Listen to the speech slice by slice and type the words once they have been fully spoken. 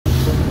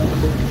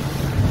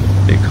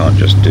can't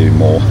just do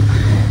more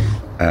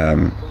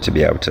to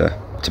be able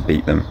to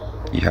beat them.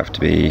 You have to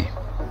be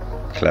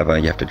clever,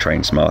 you have to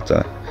train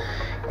smarter,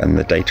 and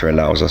the data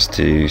allows us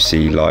to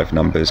see live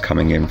numbers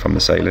coming in from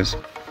the sailors.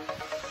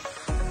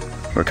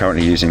 We're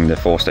currently using the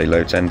forestay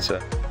load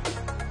sensor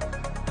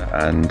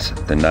and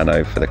the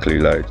nano for the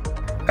clue load.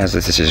 As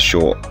this is a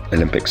short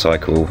Olympic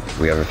cycle,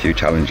 we have a few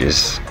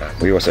challenges.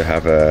 We also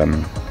have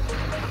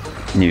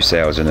new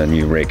sails and a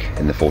new rig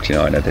in the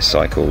 49er this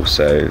cycle,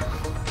 so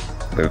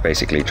we're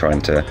basically trying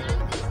to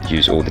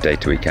use all the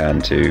data we can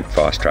to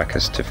fast track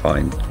us to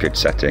find good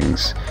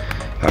settings,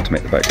 how to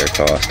make the boat go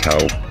fast, how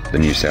the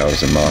new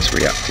sails and mast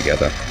react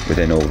together.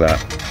 Within all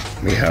that,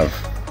 we have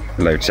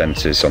load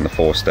sensors on the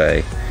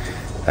forestay,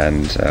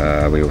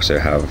 and we also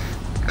have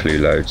clue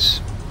loads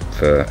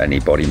for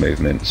any body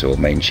movements or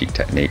main sheet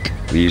technique.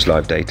 We use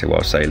live data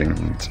while sailing,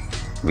 and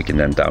we can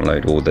then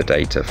download all the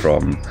data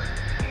from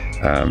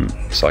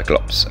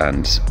Cyclops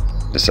and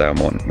the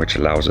Sailmon, which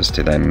allows us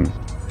to then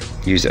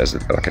use it as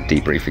like a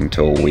debriefing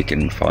tool. We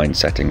can find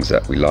settings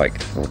that we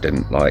liked or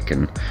didn't like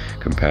and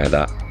compare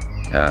that.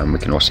 We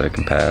can also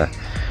compare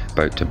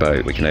boat to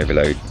boat. We can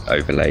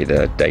overlay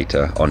the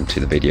data onto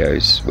the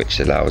videos, which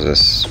allows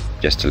us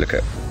just to look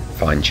at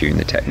fine-tune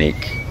the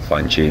technique,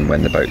 fine-tune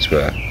when the boats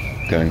were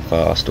going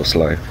fast or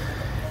slow,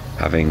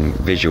 having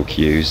visual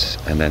cues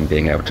and then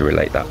being able to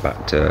relate that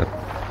back to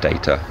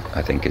data,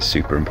 I think is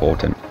super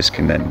important. This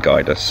can then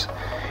guide us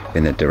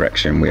in the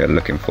direction we are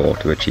looking for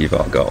to achieve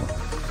our goal.